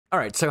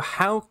Alright, so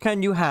how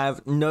can you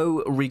have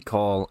no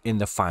recoil in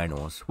the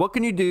finals? What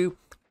can you do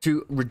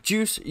to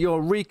reduce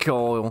your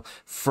recoil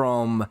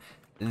from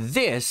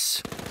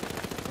this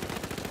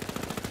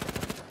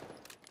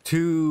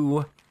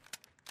to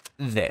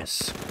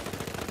this?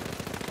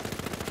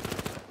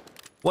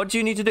 What do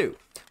you need to do?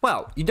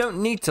 Well, you don't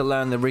need to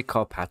learn the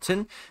recoil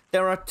pattern.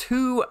 There are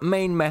two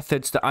main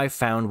methods that I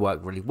found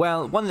work really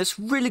well. One that's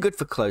really good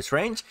for close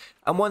range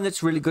and one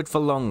that's really good for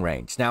long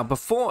range. Now,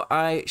 before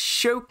I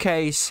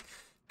showcase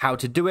how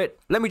to do it,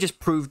 let me just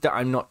prove that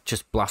I'm not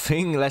just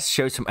bluffing. Let's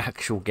show some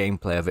actual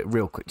gameplay of it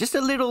real quick. Just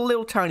a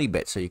little tiny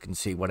bit so you can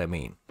see what I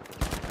mean.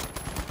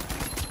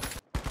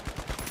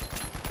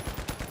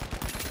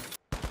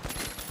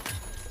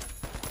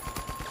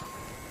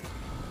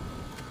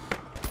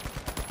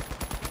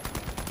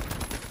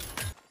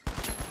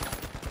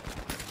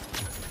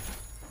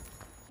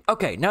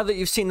 Okay, now that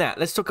you've seen that,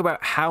 let's talk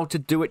about how to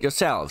do it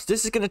yourselves.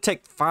 This is going to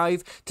take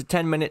 5 to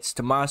 10 minutes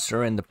to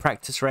master in the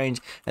practice range,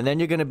 and then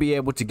you're going to be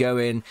able to go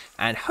in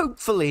and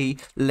hopefully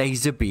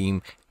laser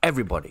beam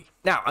everybody.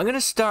 Now, I'm going to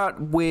start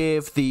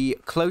with the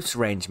close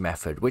range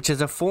method, which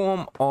is a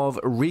form of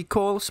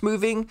recoil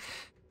smoothing,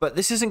 but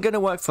this isn't going to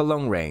work for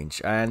long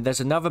range, and there's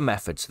another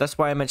method. So that's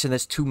why I mentioned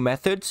there's two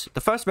methods.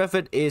 The first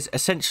method is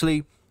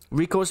essentially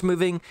recoil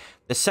smoothing.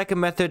 The second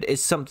method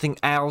is something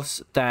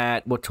else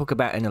that we'll talk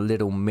about in a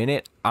little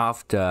minute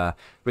after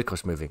recoil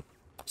smoothing.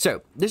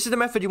 So this is the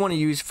method you want to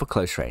use for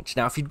close range.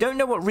 Now, if you don't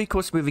know what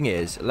recoil smoothing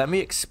is, let me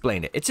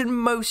explain it. It's in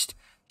most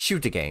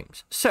shooter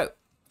games. So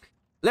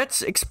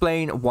let's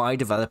explain why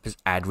developers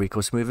add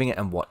recoil smoothing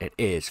and what it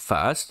is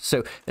first.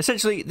 So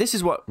essentially, this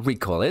is what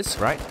recoil is,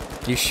 right?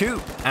 You shoot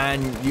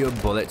and your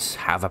bullets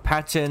have a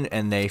pattern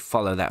and they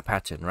follow that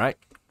pattern, right?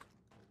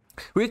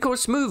 Recoil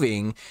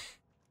smoothing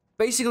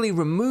basically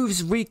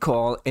removes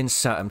recoil in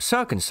certain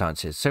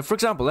circumstances. So for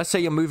example, let's say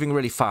you're moving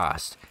really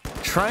fast.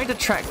 Trying to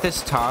track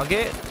this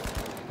target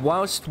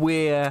whilst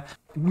we're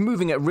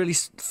moving at really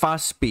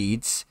fast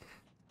speeds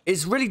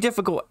is really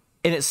difficult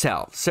in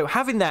itself. So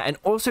having that and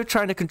also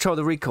trying to control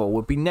the recoil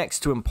would be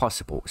next to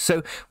impossible.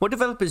 So what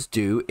developers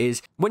do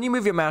is when you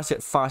move your mouse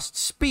at fast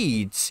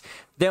speeds,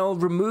 they'll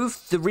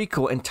remove the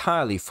recoil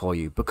entirely for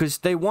you because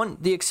they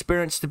want the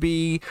experience to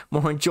be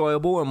more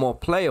enjoyable and more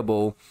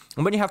playable.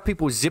 And when you have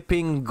people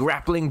zipping,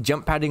 grappling,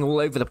 jump padding all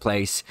over the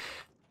place,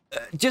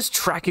 just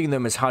tracking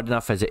them is hard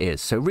enough as it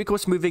is. So recoil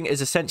smoothing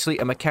is essentially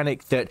a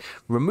mechanic that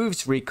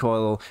removes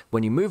recoil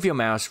when you move your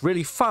mouse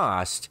really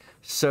fast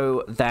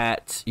so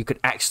that you could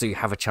actually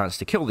have a chance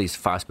to kill these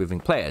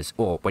fast-moving players,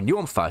 or when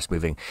you're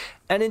fast-moving.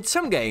 And in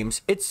some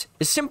games, it's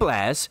as simple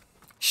as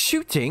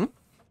shooting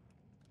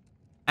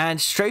and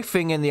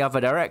strafing in the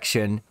other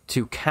direction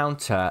to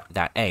counter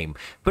that aim.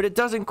 But it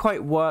doesn't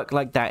quite work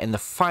like that in the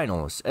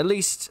finals, at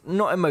least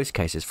not in most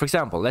cases. For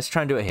example, let's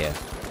try and do it here.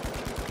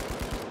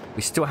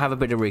 We still have a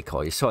bit of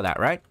recoil. You saw that,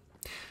 right?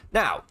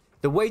 Now,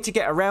 the way to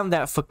get around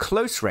that for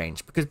close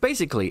range, because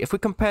basically, if we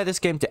compare this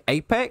game to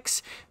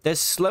Apex, there's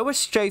slower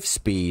strafe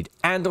speed,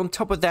 and on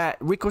top of that,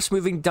 recoil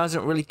smoothing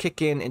doesn't really kick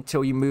in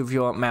until you move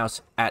your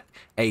mouse at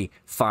a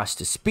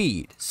faster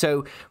speed.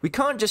 So we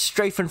can't just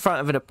strafe in front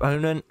of an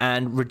opponent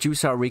and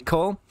reduce our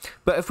recoil,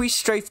 but if we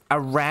strafe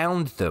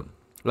around them,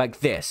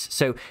 like this,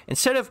 so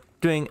instead of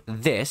doing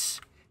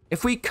this,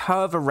 if we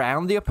curve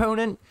around the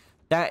opponent,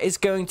 that is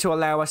going to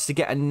allow us to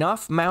get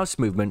enough mouse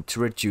movement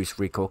to reduce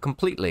recoil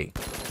completely.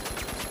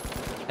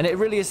 And it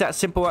really is that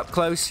simple up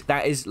close.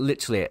 That is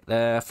literally it.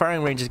 The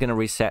firing range is going to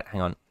reset.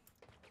 Hang on.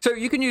 So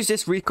you can use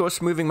this recoil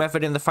smoothing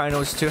method in the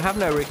finals to have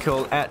no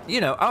recoil at,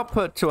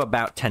 output to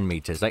about 10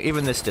 meters. Like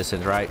even this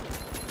distance, right?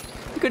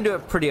 You can do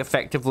it pretty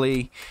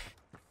effectively.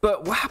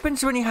 But what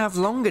happens when you have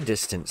longer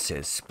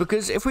distances?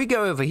 Because if we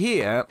go over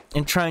here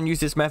and try and use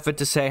this method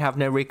to say have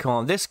no recoil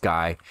on this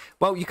guy,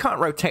 well, you can't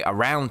rotate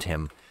around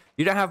him.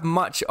 You don't have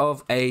much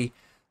of a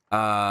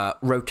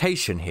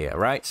rotation here,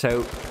 right?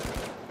 So,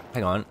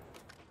 hang on.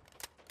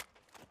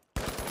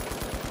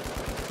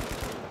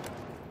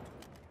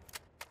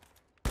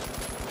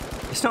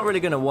 It's not really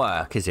going to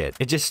work, is it?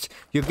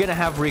 You're going to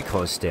have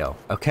recoil still,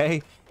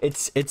 okay?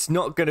 It's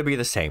not going to be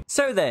the same.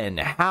 So then,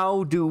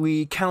 how do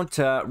we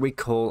counter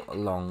recoil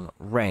long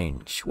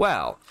range?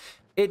 Well,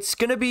 it's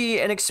going to be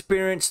an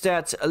experience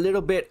that's a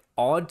little bit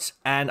odd,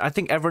 and I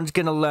think everyone's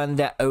going to learn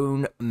their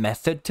own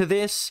method to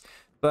this.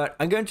 But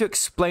I'm going to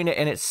explain it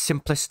in its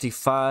simplicity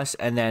first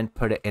and then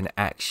put it in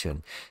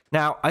action.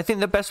 Now, I think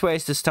the best way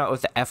is to start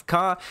with the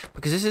FCAR,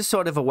 because this is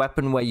sort of a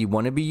weapon where you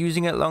want to be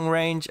using it long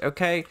range,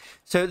 okay?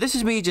 So this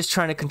is me just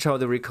trying to control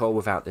the recoil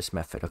without this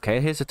method, okay?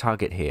 Here's a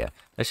target here.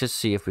 Let's just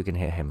see if we can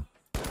hit him.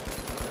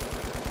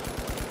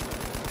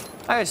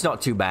 It's not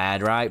too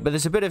bad, right? But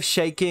there's a bit of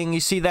shaking. You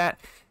see that?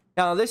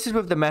 Now, this is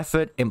with the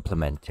method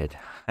implemented.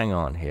 Hang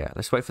on here.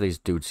 Let's wait for these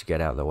dudes to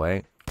get out of the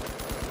way.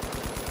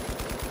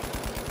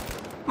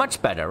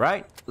 Much better,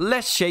 right?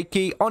 Less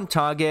shaky, on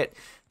target.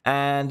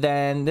 And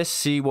then let's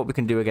see what we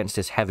can do against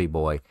this heavy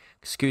boy.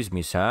 Excuse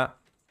me, sir.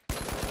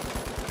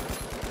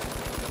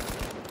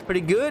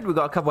 Pretty good. We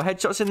got a couple of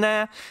headshots in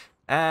there.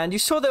 And you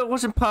saw that it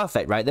wasn't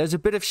perfect, right? There's a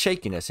bit of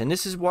shakiness. And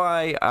this is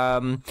why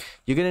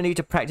you're going to need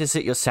to practice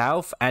it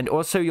yourself. And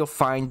also you'll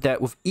find that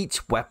with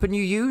each weapon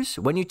you use,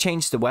 when you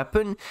change the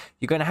weapon,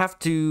 you're going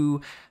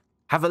to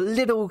have a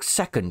little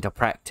second to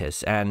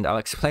practice. And I'll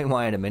explain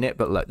why in a minute.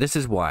 But look, this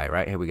is why,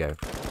 right? Here we go.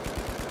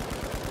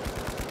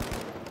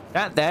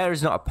 That there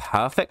is not a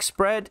perfect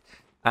spread.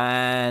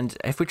 And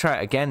if we try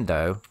it again,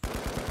 though,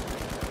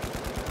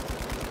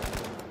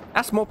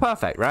 that's more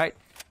perfect, right?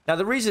 Now,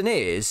 the reason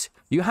is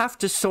you have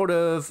to sort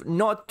of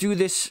not do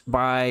this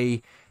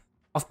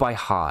off by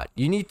heart.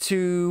 You need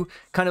to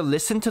kind of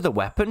listen to the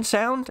weapon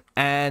sound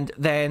and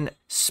then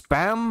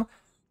spam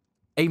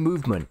a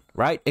movement,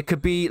 right? It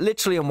could be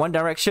literally in one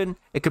direction.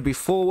 It could be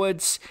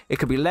forwards. It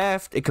could be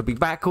left. It could be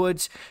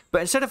backwards.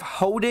 But instead of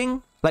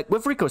holding, like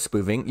with recoil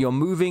spoofing, you're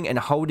moving and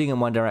holding in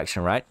one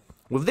direction, right?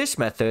 With this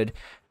method,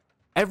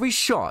 every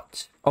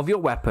shot of your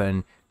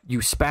weapon, you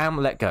spam,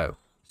 let go.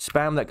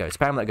 Spam, let go,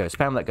 spam, let go,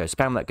 spam, let go,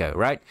 spam, let go,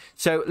 right?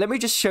 So let me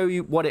just show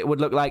you what it would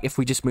look like if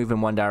we just move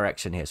in one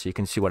direction here so you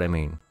can see what I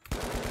mean.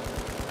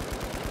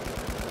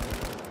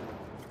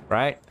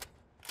 Right?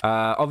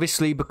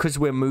 Obviously, because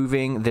we're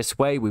moving this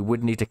way, we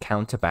would need to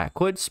counter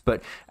backwards.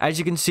 But as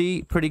you can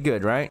see, pretty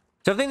good, right?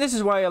 So I think this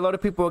is why a lot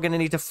of people are going to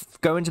need to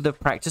go into the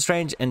practice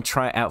range and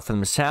try it out for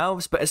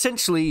themselves. But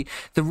essentially,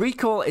 the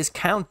recoil is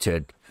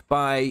countered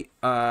by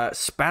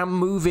spam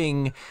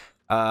moving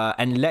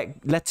and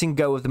letting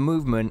go of the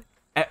movement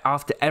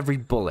after every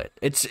bullet.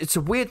 It's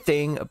a weird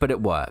thing, but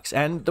it works.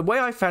 And the way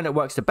I found it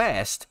works the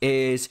best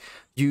is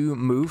you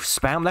move,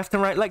 spam left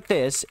and right like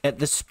this at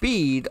the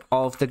speed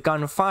of the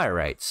gun fire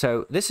rate.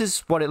 So this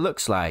is what it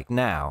looks like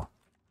now.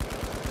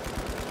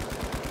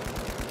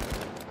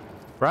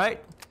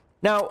 Right?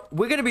 Now,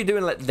 we're going to be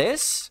doing like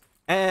this,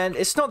 and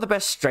it's not the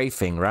best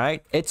strafing,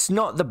 right? It's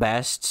not the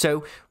best.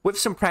 So with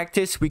some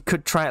practice, we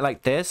could try it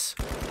like this.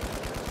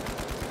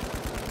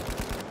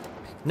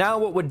 Now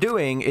what we're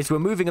doing is we're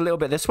moving a little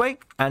bit this way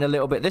and a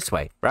little bit this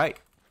way, right?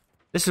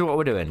 This is what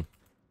we're doing.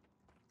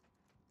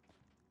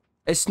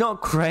 It's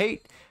not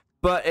great,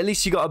 but at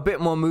least you got a bit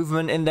more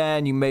movement in there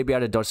and you may be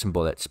able to dodge some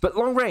bullets. But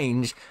long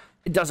range,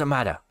 it doesn't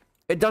matter.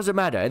 It doesn't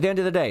matter. At the end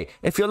of the day,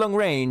 if you're long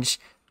range,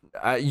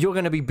 you're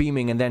going to be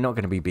beaming and they're not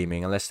going to be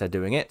beaming unless they're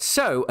doing it.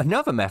 So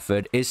another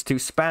method is to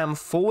spam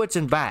forwards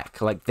and back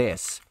like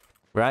this,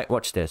 right?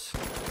 Watch this.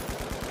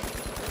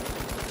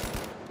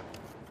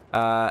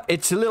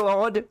 It's a little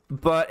odd,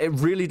 but it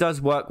really does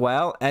work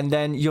well. And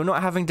then you're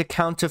not having to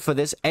counter for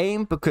this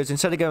aim because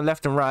instead of going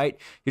left and right,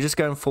 you're just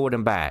going forward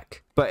and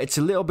back. But it's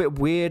a little bit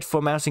weird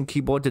for mouse and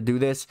keyboard to do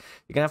this.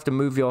 You're going to have to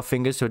move your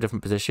fingers to a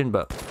different position,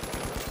 but...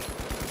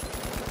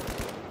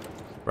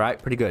 Right,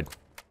 pretty good.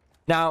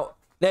 Now,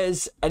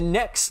 there's a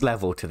next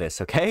level to this,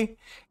 okay?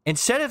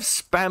 Instead of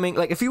spamming,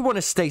 like if you want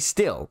to stay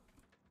still,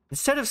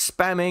 instead of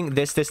spamming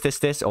this,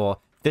 or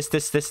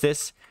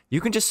this,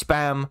 you can just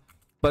spam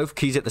both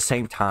keys at the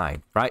same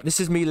time, right? This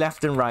is me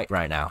left and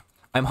right now.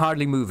 I'm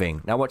hardly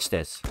moving. Now watch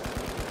this.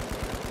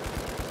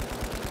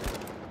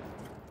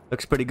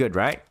 Looks pretty good,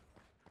 right?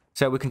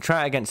 So we can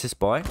try it against this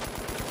boy.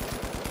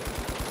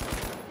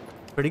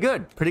 Pretty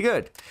good, pretty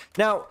good.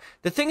 Now,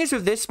 the thing is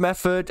with this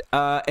method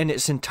in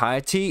its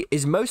entirety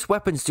is most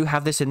weapons do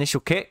have this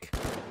initial kick,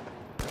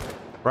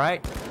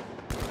 right?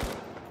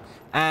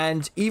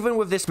 And even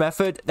with this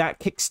method, that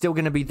kick's still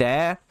going to be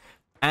there.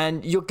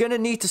 And you're going to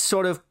need to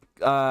sort of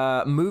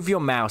move your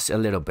mouse a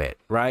little bit,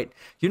 right?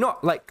 You're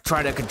not like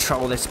trying to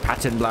control this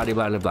pattern, blah,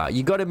 blah, blah, blah.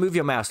 You got to move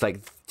your mouse like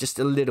just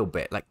a little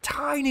bit, like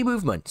tiny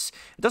movements.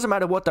 It doesn't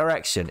matter what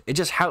direction. It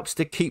just helps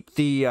to keep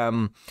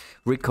the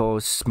recoil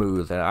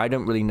smooth. I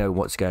don't really know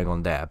what's going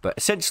on there, but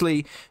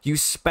essentially you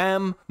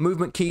spam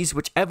movement keys,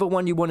 whichever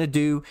one you want to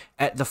do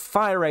at the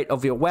fire rate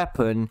of your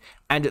weapon.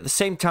 And at the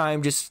same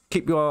time, just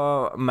keep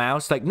your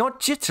mouse like not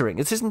jittering.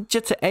 This isn't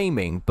jitter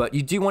aiming, but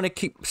you do want to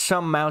keep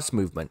some mouse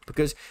movement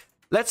because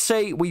let's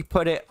say we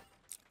put it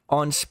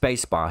on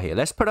spacebar here.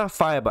 Let's put our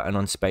fire button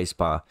on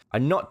spacebar.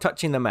 I'm not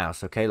touching the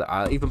mouse, okay?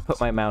 I'll even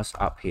put my mouse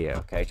up here,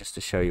 okay? Just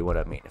to show you what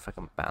I mean, if I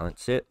can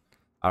balance it.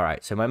 All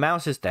right, so my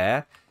mouse is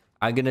there.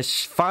 I'm going to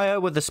fire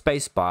with the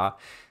spacebar.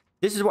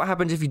 This is what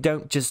happens if you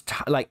don't just,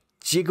 like,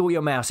 jiggle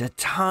your mouse a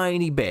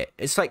tiny bit.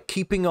 It's like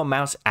keeping your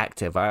mouse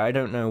active. I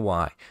don't know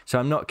why. So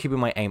I'm not keeping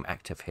my aim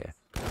active here.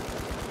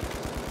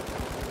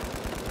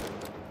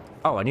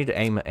 Oh, I need to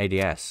aim at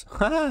ADS.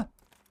 So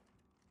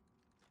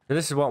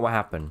this is what will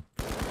happen.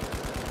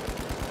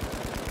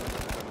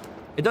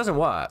 It doesn't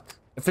work.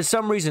 For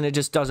some reason, it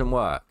just doesn't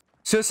work.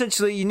 So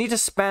essentially, you need to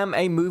spam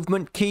a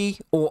movement key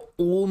or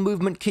all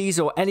movement keys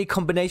or any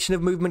combination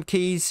of movement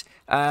keys.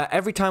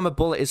 Every time a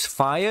bullet is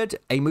fired,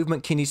 a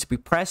movement key needs to be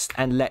pressed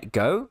and let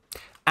go.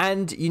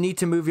 And you need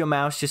to move your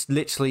mouse just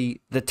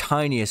literally the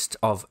tiniest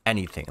of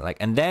anything.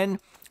 And then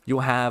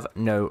you'll have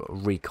no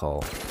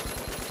recoil.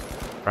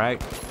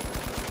 Right?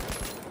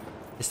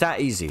 It's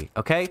that easy,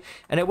 okay?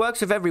 And it works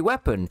with every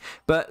weapon.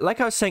 But like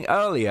I was saying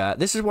earlier,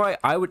 this is why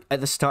I would, at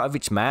the start of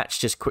each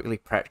match, just quickly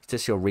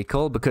practice your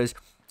recoil, because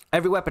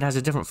every weapon has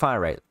a different fire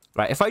rate.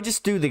 right? If I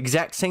just do the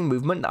exact same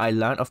movement that I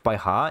learned off by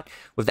heart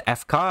with the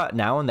FCAR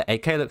now on the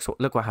AK,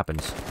 look what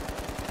happens.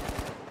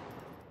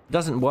 It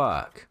doesn't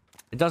work.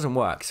 It doesn't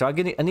work. So I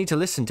need to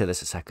listen to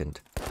this a second.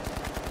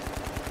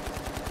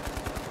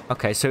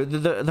 Okay, so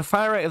the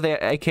fire rate of the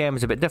AKM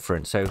is a bit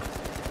different. So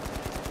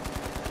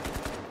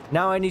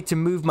now I need to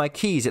move my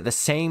keys at the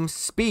same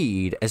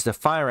speed as the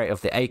fire rate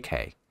of the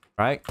AK,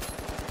 right?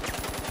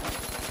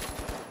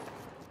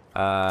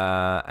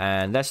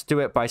 And let's do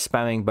it by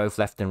spamming both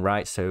left and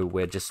right, so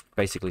we're just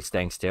basically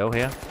staying still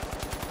here.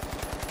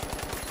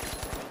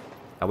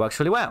 That works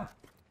really well.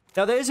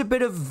 Now, there is a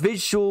bit of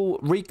visual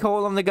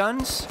recoil on the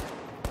guns,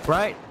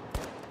 right?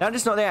 That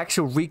is not the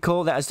actual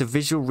recoil, that is the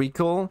visual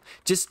recoil.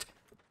 Just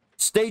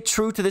stay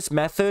true to this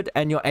method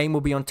and your aim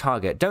will be on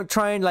target. Don't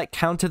try and, like,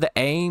 counter the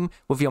aim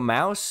with your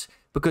mouse,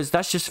 because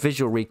that's just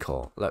visual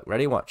recoil. Look,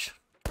 ready? Watch.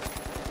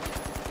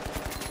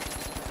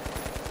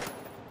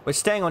 We're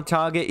staying on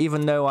target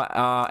even though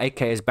our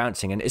AK is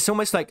bouncing. And it's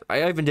almost like,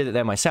 I even did it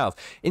there myself.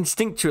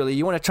 Instinctually,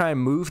 you want to try and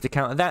move to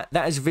counter that.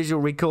 That is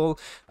visual recoil.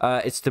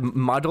 It's the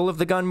muzzle of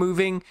the gun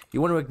moving.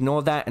 You want to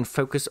ignore that and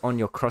focus on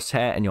your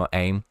crosshair and your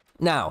aim.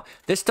 Now,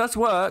 this does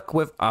work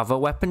with other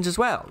weapons as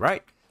well,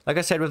 right? Like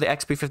I said with the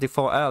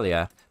XP54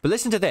 earlier. But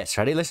listen to this,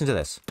 ready? Listen to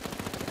this.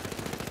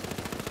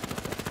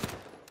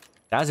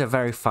 That's a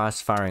very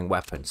fast-firing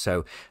weapon.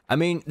 So, I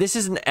mean, this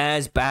isn't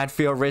as bad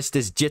for your wrist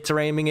as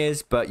jitter aiming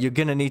is, but you're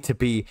going to need to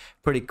be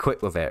pretty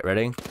quick with it.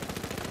 Ready?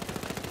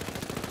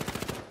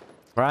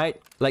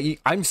 Right? Like,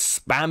 I'm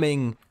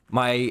spamming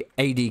my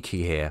AD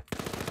key here.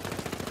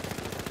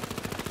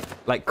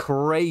 Like,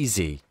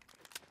 crazy.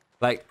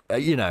 Like,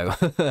 you know...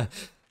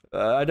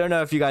 I don't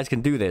know if you guys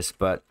can do this,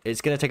 but it's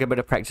going to take a bit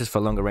of practice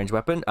for longer range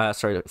weapon.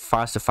 Sorry,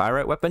 faster fire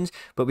rate weapons.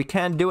 But we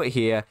can do it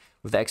here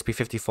with the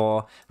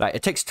XP54. Like,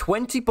 it takes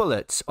 20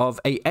 bullets of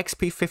a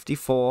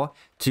XP54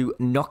 to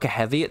knock a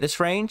heavy at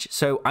this range.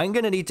 So I'm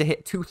going to need to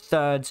hit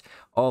 2/3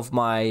 of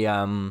my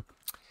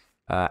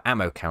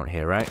ammo count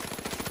here, right?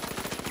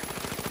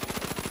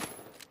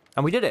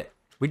 And we did it.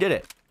 We did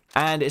it.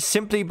 And it's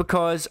simply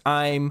because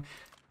I'm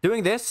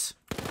doing this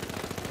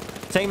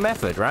same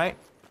method, right?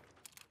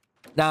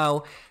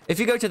 Now, if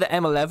you go to the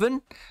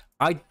M11,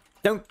 I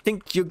don't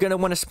think you're going to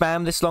want to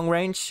spam this long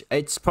range.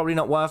 It's probably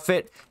not worth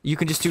it. You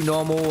can just do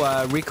normal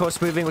recoil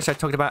smoothing, which I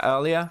talked about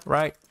earlier,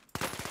 right?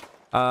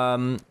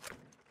 But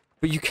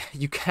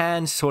you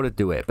can sort of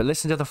do it. But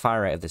listen to the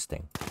fire rate of this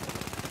thing.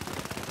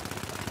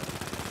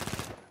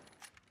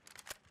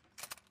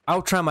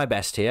 I'll try my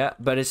best here,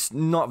 but it's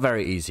not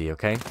very easy,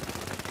 okay?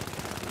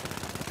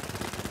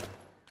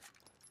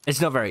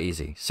 It's not very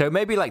easy. So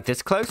maybe like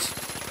this close.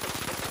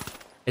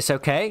 It's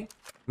okay.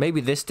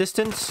 Maybe this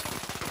distance.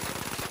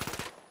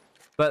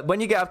 But when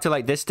you get up to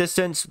like this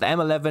distance, the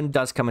M11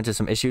 does come into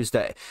some issues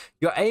that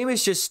your aim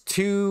is just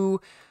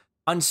too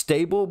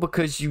unstable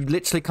because you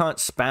literally can't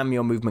spam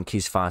your movement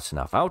keys fast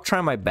enough. I'll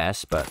try my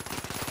best, but...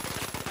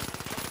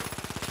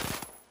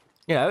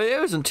 you know, it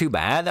wasn't too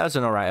bad. That was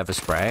an alright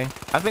overspray.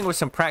 I think with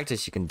some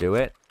practice you can do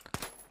it.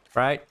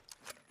 Right?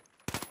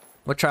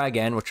 We'll try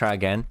again. We'll try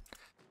again.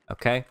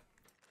 Okay.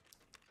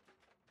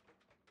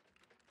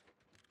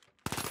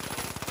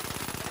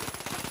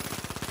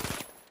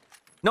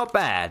 Not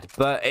bad,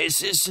 but it's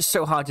just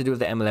so hard to do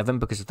with the M11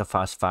 because of the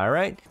fast fire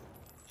rate.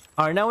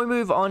 Alright, now we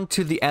move on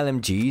to the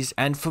LMGs,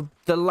 and for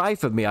the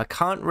life of me, I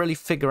can't really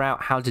figure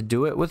out how to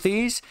do it with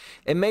these.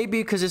 It may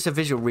be because it's a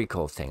visual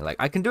recoil thing. Like,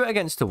 I can do it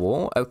against the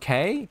wall,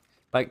 okay?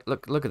 Like,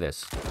 look at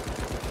this.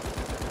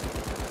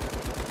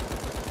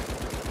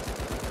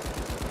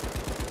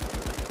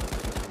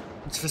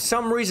 For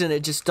some reason,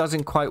 it just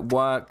doesn't quite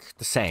work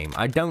the same.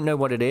 I don't know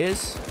what it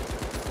is,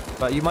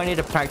 but you might need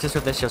to practice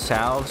with this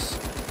yourselves.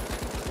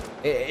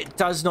 It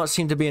does not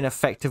seem to be an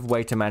effective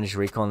way to manage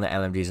recoil on the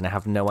LMGs, and I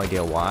have no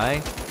idea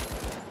why.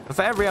 But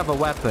for every other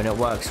weapon, it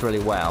works really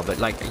well. But,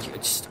 like,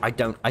 I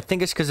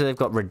think it's because they've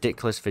got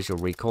ridiculous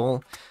visual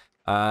recoil.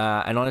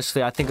 And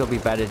honestly, I think it'll be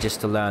better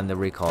just to learn the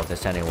recoil of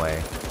this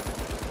anyway.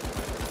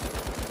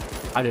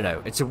 I don't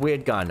know. It's a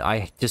weird gun.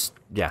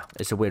 Yeah,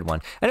 it's a weird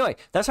one. Anyway,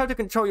 that's how to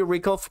control your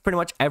recoil for pretty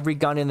much every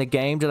gun in the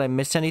game. Did I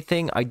miss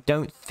anything? I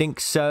don't think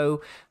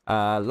so.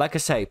 Like I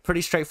say,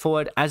 pretty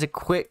straightforward. As a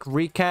quick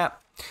recap,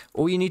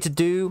 all you need to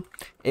do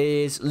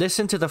is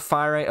listen to the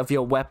fire rate of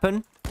your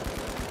weapon.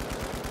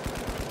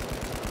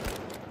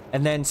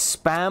 And then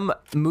spam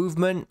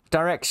movement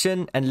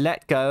direction and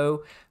let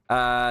go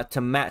to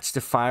match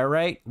the fire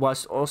rate,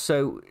 whilst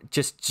also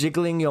just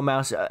jiggling your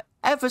mouse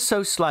ever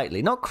so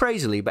slightly. Not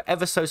crazily, but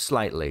ever so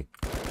slightly.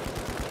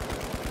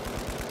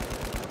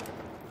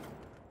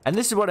 And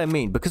this is what I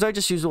mean. Because I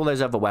just used all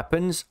those other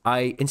weapons,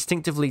 I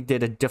instinctively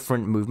did a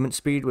different movement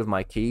speed with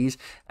my keys,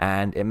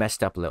 and it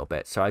messed up a little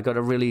bit. So I got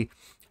to really,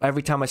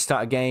 every time I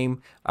start a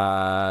game,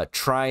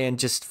 try and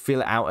just feel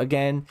it out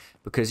again,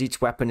 because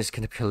each weapon is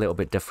going to be a little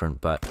bit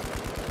different. But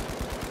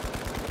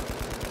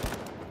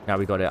now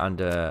we got it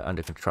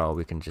under control.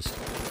 We can just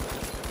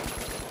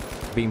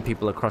beam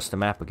people across the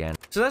map again.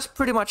 So that's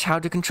pretty much how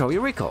to control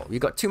your recoil.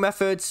 You've got two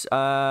methods,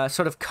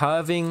 sort of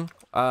curving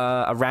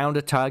around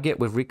a target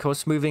with recoil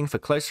smoothing for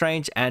close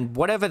range, and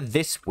whatever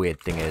this weird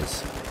thing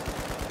is.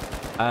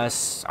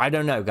 I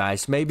don't know,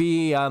 guys.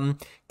 Maybe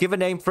give a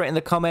name for it in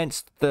the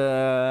comments.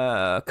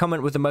 The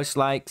comment with the most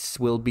likes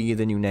will be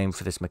the new name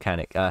for this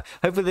mechanic.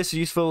 Hopefully this is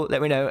useful.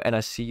 Let me know, and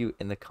I'll see you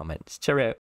in the comments. Cheerio.